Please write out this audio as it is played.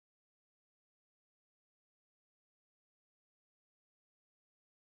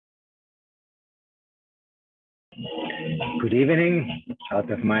Good evening, out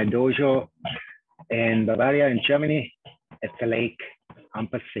of my dojo in Bavaria, in Germany, at the lake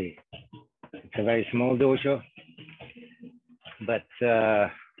Ampersee. It's a very small dojo, but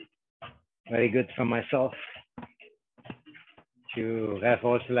very good for myself to have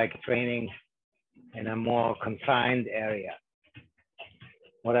also like training in a more confined area.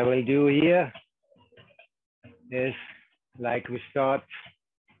 What I will do here is like we start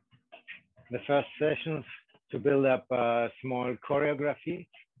the first sessions to build up a small choreography,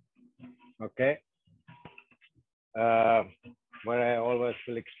 okay? Where I always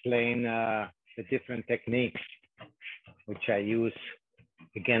will explain the different techniques which I use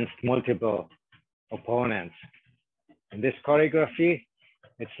against multiple opponents. In this choreography,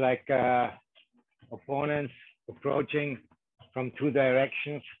 it's like opponents approaching from two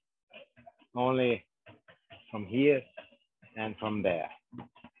directions, only from here and from there.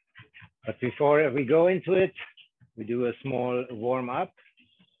 But before we go into it, we do a small warm up.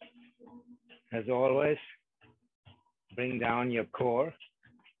 As always, bring down your core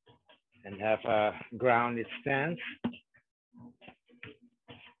and have a grounded stance.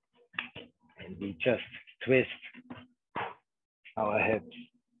 And we just twist our hips.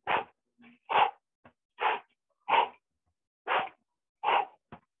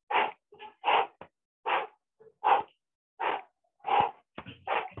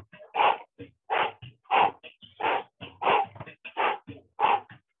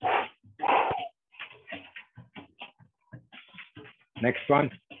 Next one,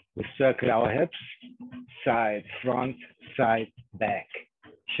 we circle our hips, side, front, side, back.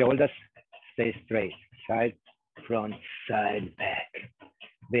 Shoulders stay straight, side, front, side, back.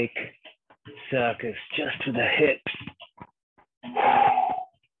 Big circles just to the hips.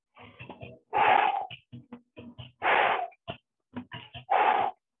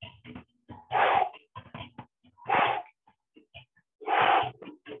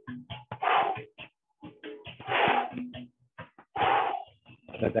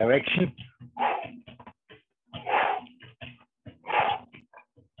 The direction.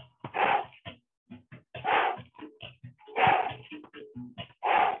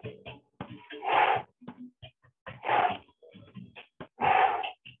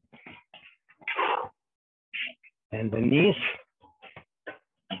 And the knees.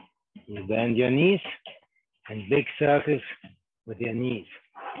 You bend your knees and big circles with your knees.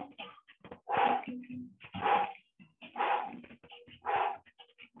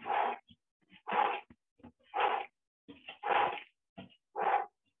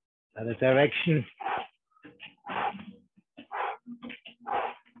 Other direction.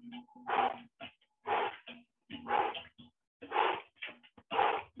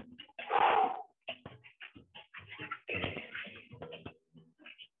 Okay.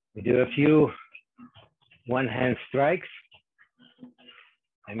 We do a few one-hand strikes.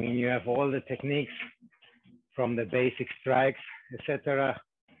 I mean, you have all the techniques from the basic strikes, etc.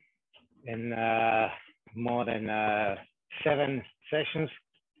 in more than 7 sessions.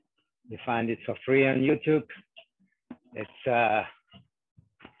 You find it for free on YouTube. It's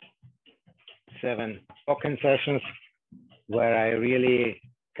 7 Bokken sessions where I really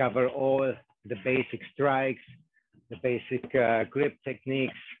cover all the basic strikes, the basic grip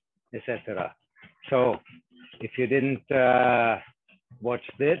techniques, etc. So if you didn't watch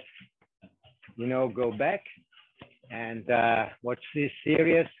this, you know, go back and watch this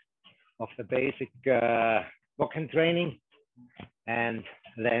series of the basic Bokken training, and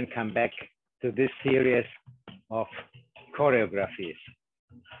then come back to this series of choreographies.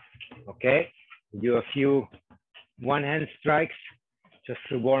 Okay, do a few one-hand strikes just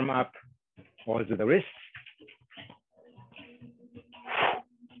to warm up also the wrists.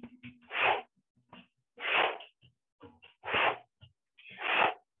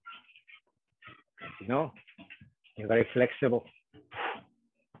 You know, you're very flexible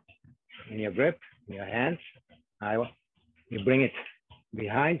in your grip, in your hands. You bring it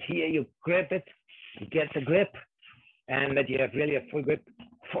behind here, you grip it, you get the grip, and that you have really a full grip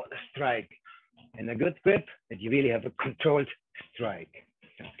for the strike. And a good grip, that you really have a controlled strike,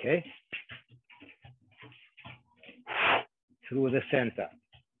 okay? Through the center.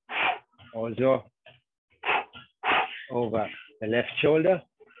 Also over the left shoulder,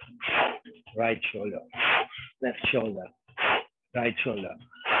 right shoulder, left shoulder, right shoulder,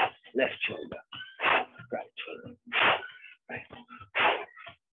 left shoulder, right shoulder, right.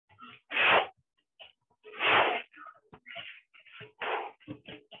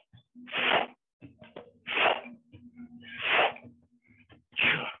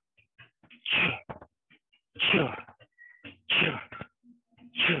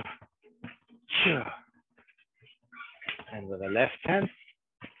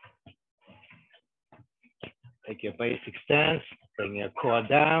 basic stance, bring your core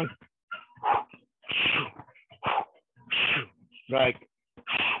down, strike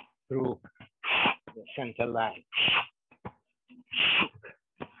through the center line.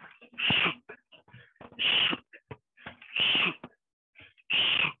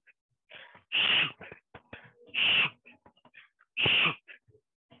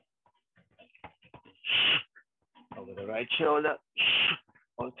 Over the right shoulder,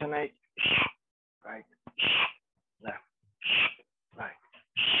 alternate, right, left, right, right.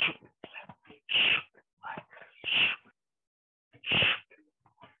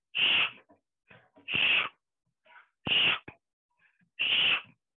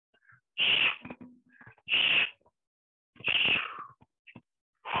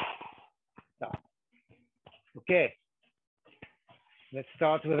 Okay, let's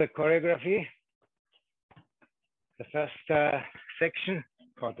start with the choreography. The first section,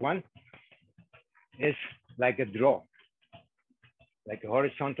 part one, is like a draw, like a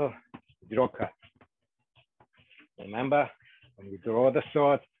horizontal draw cut. Remember, when you draw the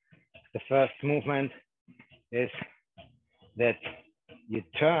sword, the first movement is that you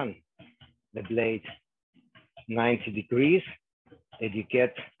turn the blade 90 degrees and you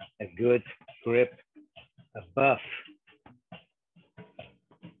get a good grip above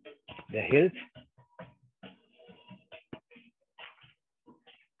the hilt.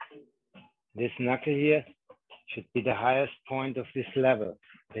 This knuckle here should be the highest point of this level,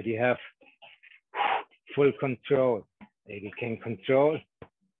 that you have full control, that you can control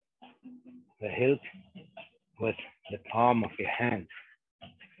the hilt with the palm of your hand.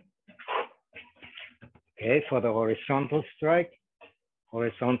 Okay, for the horizontal strike,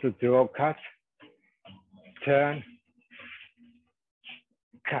 horizontal draw cut, turn,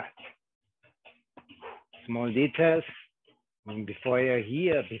 cut. Small details. Before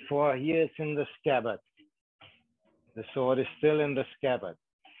here it's in the scabbard. The sword is still in the scabbard.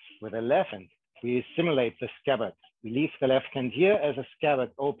 With the left hand, we simulate the scabbard. We leave the left hand here as a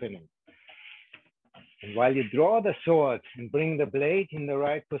scabbard opening. And while you draw the sword and bring the blade in the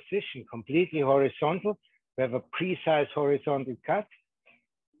right position, completely horizontal, we have a precise horizontal cut,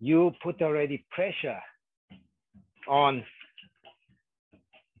 you put already pressure on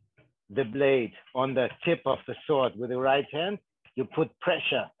the blade, on the tip of the sword. With the right hand, you put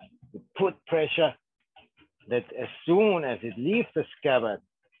pressure. You put pressure that as soon as it leaves the scabbard,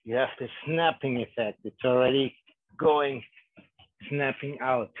 you have the snapping effect. It's already going, snapping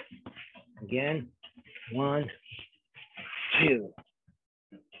out. Again, 1, 2.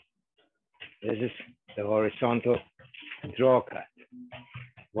 This is the horizontal draw cut.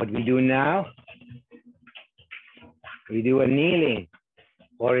 What we do now, we do a kneeling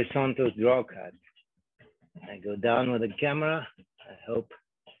horizontal draw cut. I go down with the camera. I hope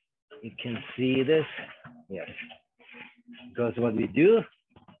you can see this. Yes. Because what we do,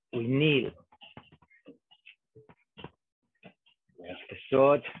 we kneel. We have the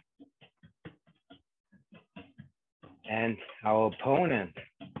sword. And our opponent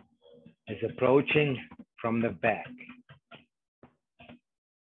is approaching from the back.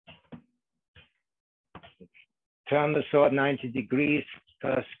 Turn the sword 90 degrees.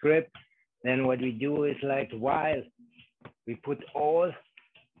 First grip, then what we do is like while we put all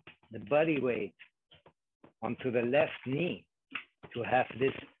the body weight onto the left knee to have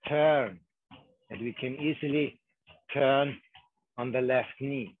this turn, and we can easily turn on the left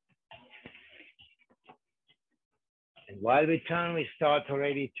knee. And while we turn, we start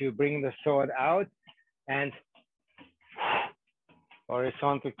already to bring the sword out and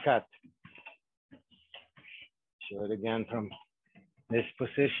horizontal cut. Show it again from this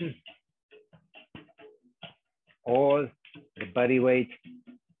position. All the body weight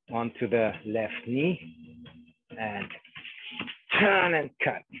onto the left knee and turn and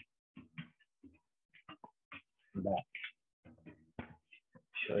cut. Back.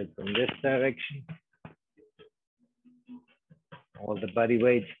 Show it from this direction. All the body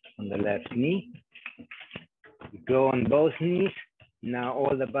weight on the left knee. You go on both knees. Now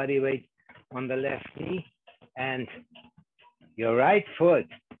all the body weight on the left knee and your right foot,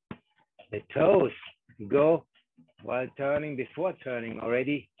 the toes, go while turning, before turning,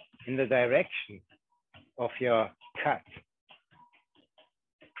 already in the direction of your cut.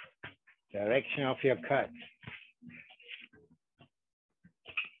 Direction of your cut.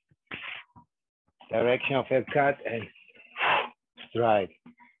 Direction of your cut and strike.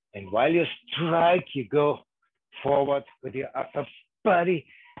 And while you strike, you go forward with your upper body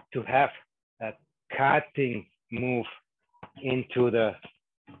to have a cutting move into the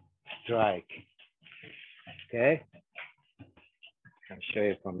strike. Okay, I'll show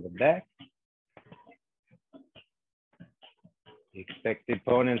you from the back. You expect the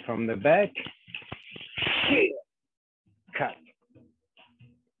opponent from the back. Cut.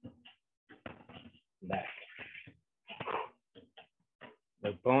 Back. The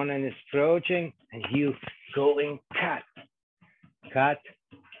opponent is approaching and you going cut. Cut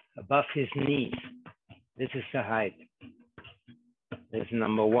above his knees. This is the height. This is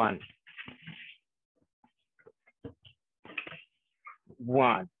number one.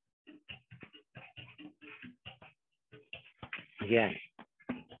 One. Again.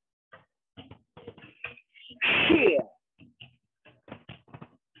 Here.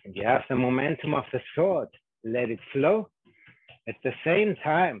 And you have the momentum of the sword. Let it flow. At the same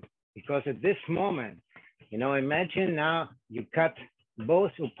time, because at this moment, you know, imagine now you cut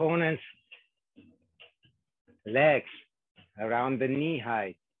both opponents' legs around the knee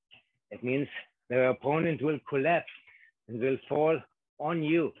height. It means the opponent will collapse and will fall on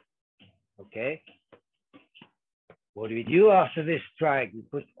you, okay? What do we do after this strike? We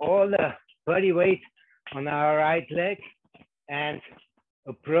put all the body weight on our right leg and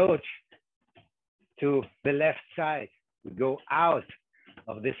approach to the left side. We go out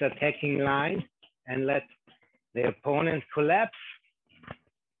of this attacking line and let the opponent collapse.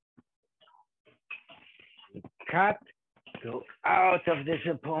 Cut, go out of this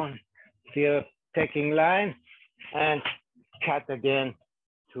opponent, the attacking line, and cut again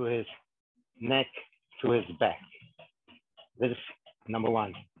to his neck, to his back. This is number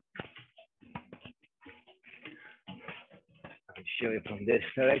one. I'll show you from this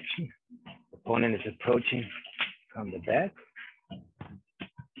direction. The opponent is approaching from the back,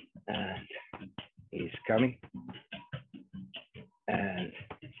 and he's coming, and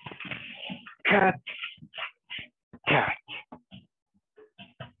cut, cut.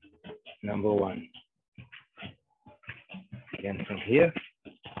 Number one. Again from here.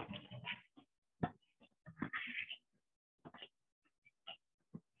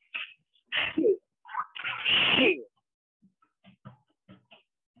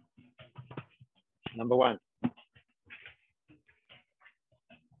 Number one.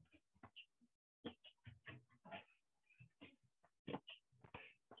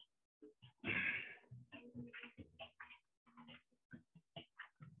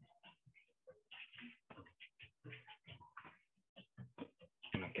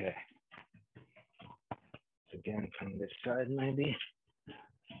 Okay. Again from this side maybe.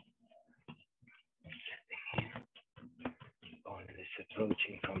 Opponent is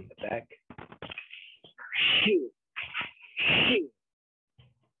approaching from the back.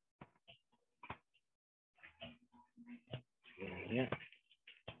 Yeah.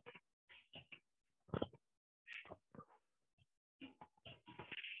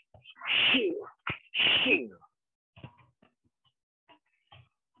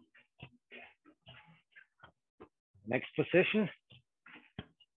 Next position.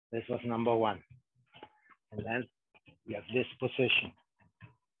 This was number one. And then we have this position.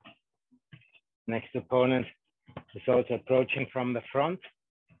 Next opponent is also approaching from the front.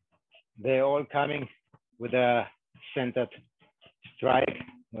 They're all coming with a centered strike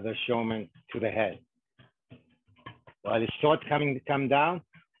with a showman to the head. While the sword come down,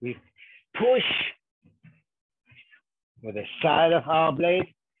 we push with the side of our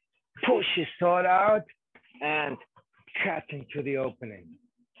blade, push his sword out and cut into the opening.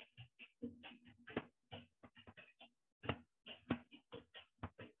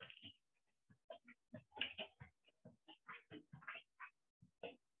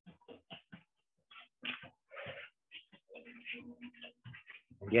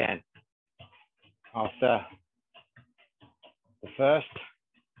 Again, after the first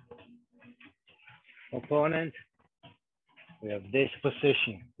opponent, we have this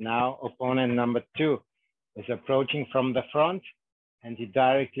position. Now opponent number two is approaching from the front and he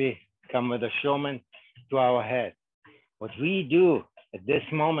directly come with a showman to our head. What we do at this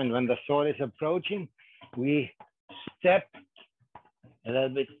moment when the sword is approaching, we step a little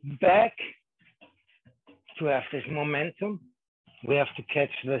bit back to have this momentum. We have to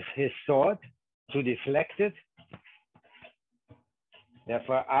catch his sword to deflect it.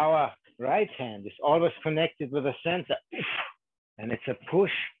 Therefore, our right hand is always connected with the center. And it's a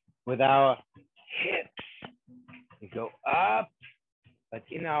push with our hips. We go up, but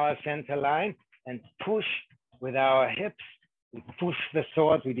in our center line, and push with our hips. We push the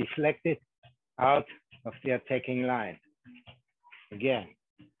sword, we deflect it out of the attacking line. Again,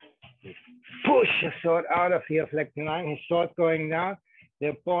 we push the sword out of the deflecting line, his sword going down. The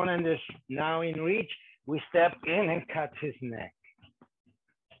opponent is now in reach. We step in and cut his neck.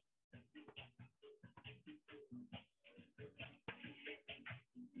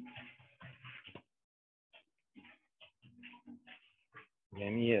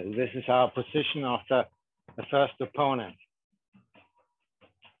 And here, this is our position of the first opponent.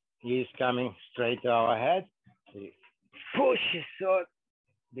 He is coming straight to our head. We push his sword,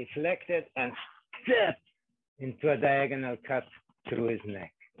 deflect it, and step into a diagonal cut through his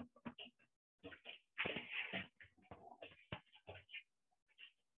neck.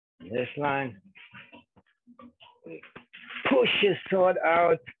 This line, we push his sword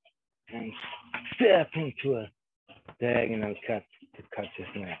out and step into a diagonal cut to cut his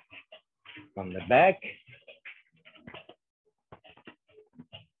neck. From the back,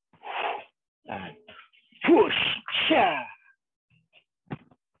 and push, cha.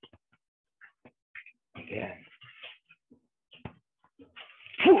 Again.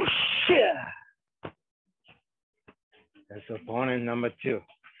 Push, cha. That's opponent number 2.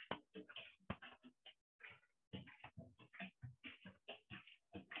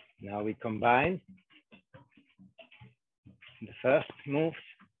 Now we combine the first moves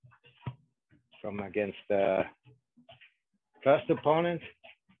from against the first opponent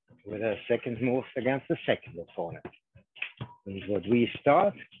with a second move against the second opponent. This is what we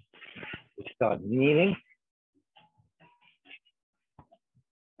start. We start kneeling.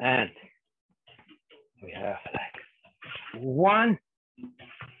 And we have like 1,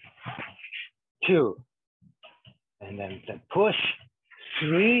 2, and then the push,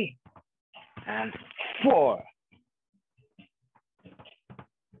 3, and 4.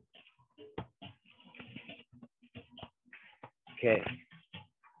 Okay,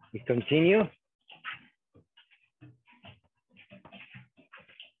 we continue.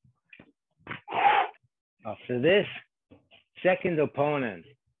 After this, second opponent.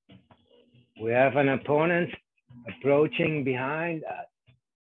 We have an opponent approaching behind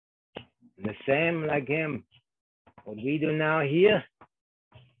us. The same like him. What we do now here,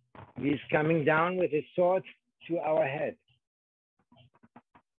 he's coming down with his sword to our head.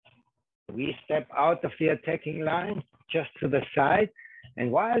 We step out of the attacking line just to the side.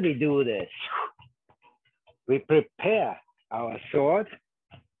 And while we do this, we prepare our sword.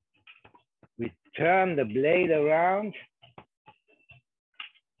 We turn the blade around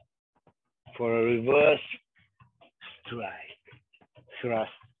for a reverse strike,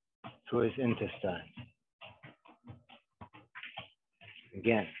 thrust through his intestine.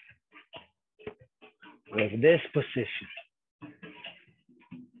 Again, with this position.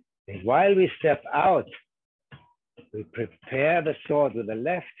 And while we step out, we prepare the sword with the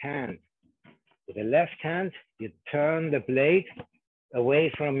left hand. With the left hand, you turn the blade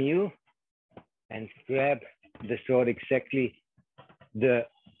away from you and grab the sword exactly the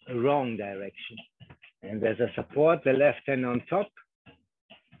wrong direction. And as a support, the left hand on top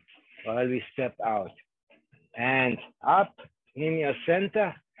while we step out. And up in your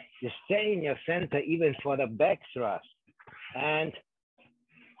center, you stay in your center even for the back thrust. And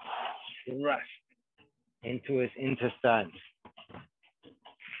thrust into his intestines.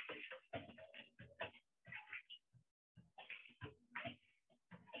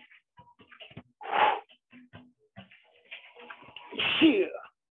 Here.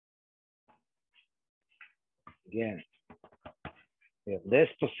 Again, we have this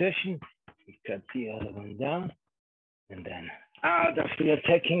position, we cut the other one down, and then out of the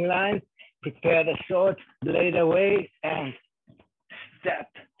attacking line, prepare the sword, blade away, and step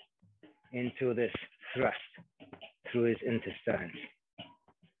into this thrust through his intestines.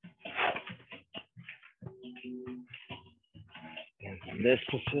 And in this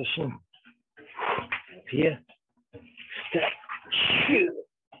position, up here, step, shoot.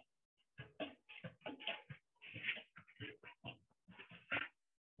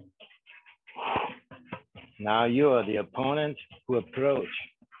 Now you are the opponent who approach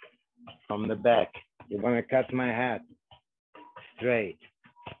from the back. You want to cut my hat straight.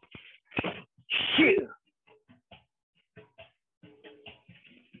 Shoot.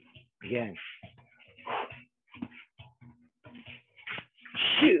 Again.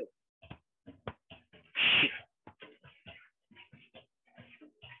 Shoot.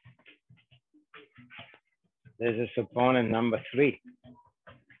 This is opponent number 3.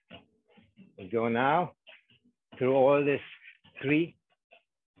 We go now through all these 3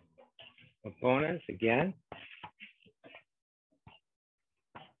 opponents again.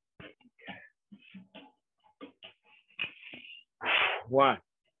 One,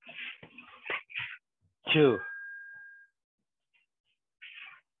 2,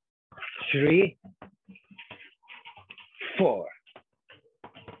 3, 4.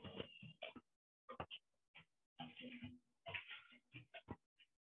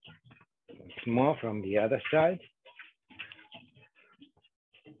 Once more from the other side.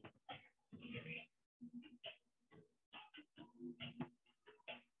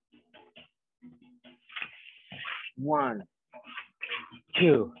 1,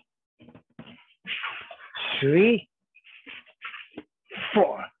 2, 3,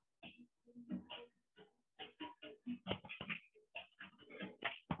 4.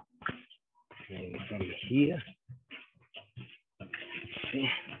 Maybe from here. Let's see.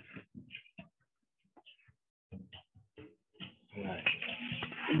 Right.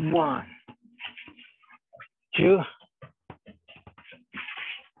 1, 2,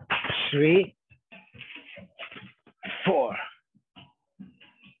 3, 4.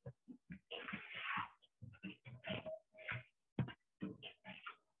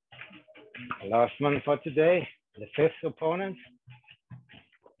 Last one for today, the fifth opponent.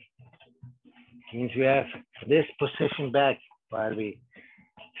 Means we have this position back while we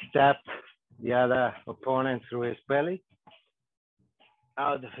stab the other opponent through his belly,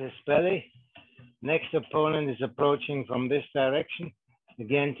 out of his belly. Next opponent is approaching from this direction,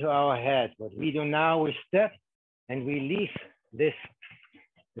 again to our head. What we do now, we step and we leave this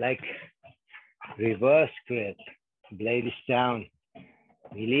like reverse grip. Blade is down.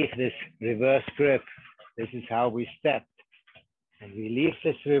 We leave this reverse grip. This is how we step. And we leave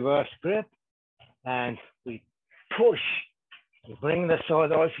this reverse grip and we push. We bring the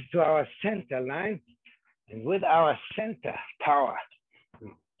sword also to our center line. And with our center power,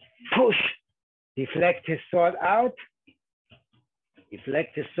 we push, deflect his sword out,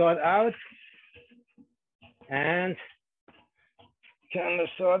 and turn the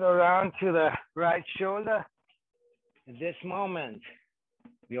sword around to the right shoulder. At this moment,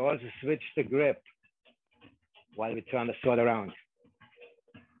 we also switch the grip while we turn the sword around.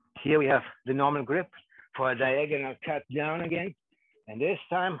 Here we have the normal grip for a diagonal cut down again. And this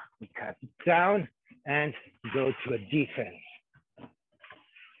time we cut down and go to a defense.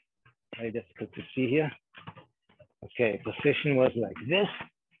 Very difficult to see here. Okay, position was like this.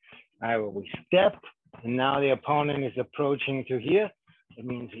 We step, and now the opponent is approaching to here. It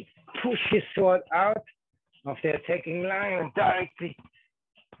means we push his sword out of the attacking line and directly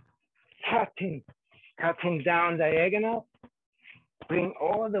cutting down diagonal. Bring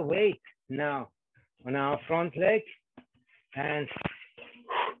all the weight now on our front leg and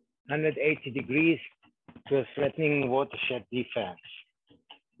 180 degrees to a threatening watershed defense.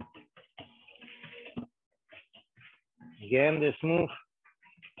 Again, this move.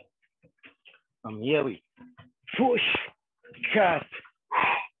 From here we push, cut,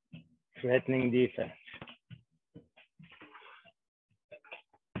 threatening defense.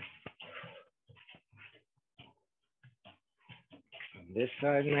 This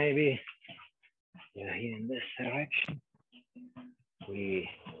side maybe, yeah, here in this direction. We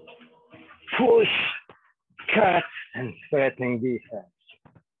push, cut, and threatening defense.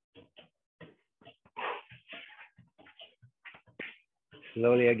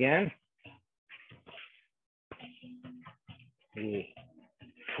 Slowly again. We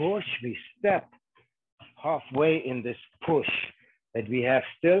push, we step halfway in this push, that we have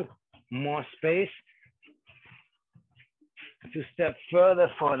still more space to step further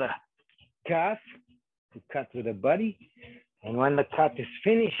for the cut, to cut with the body. And when the cut is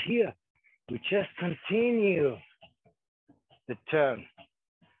finished here, we just continue the turn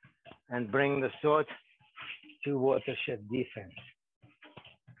and bring the sword to watershed defense.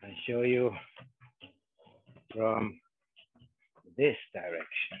 I show you from this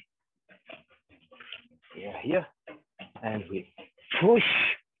direction. We are here, and we push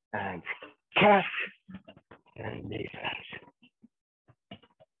and cut and defense.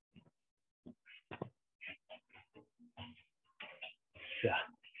 So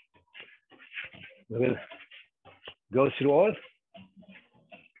we will go through all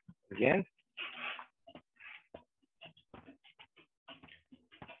again.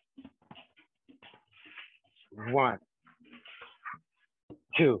 One,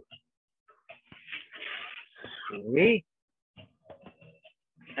 2, 3,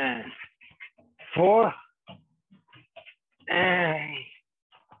 and 4, and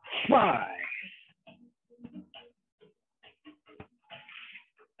 5.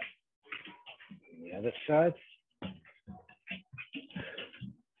 The other side.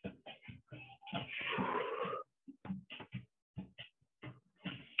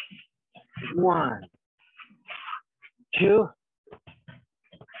 One, 2,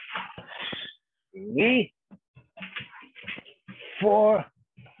 3, 4,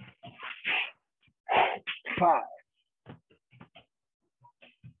 5.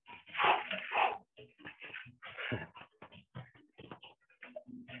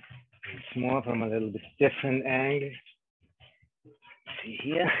 It's more from a little bit different angle. See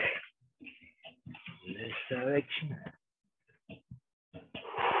here, in this direction.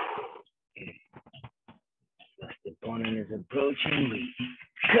 Okay. Just a opponent is approaching, we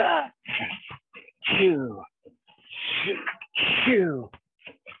cut. Shoo, shoo, shoo,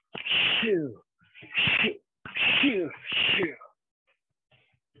 shoo, shoo, shoo, shoo.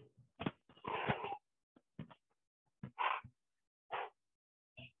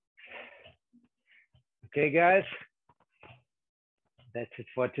 Okay, guys, that's it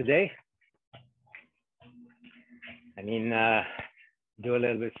for today. I mean, do a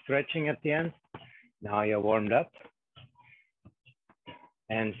little bit stretching at the end. Now you're warmed up.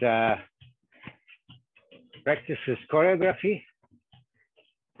 And practice this choreography,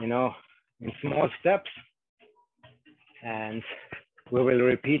 you know, in small steps. And we will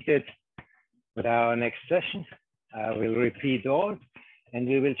repeat it with our next session. We'll repeat all, and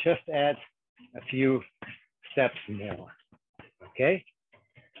we will just add a few steps more. Okay?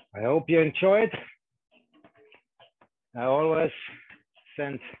 I hope you enjoyed. I always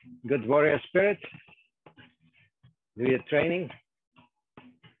send good warrior spirit. Do your training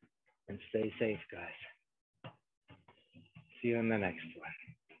and stay safe, guys. See you in the next one.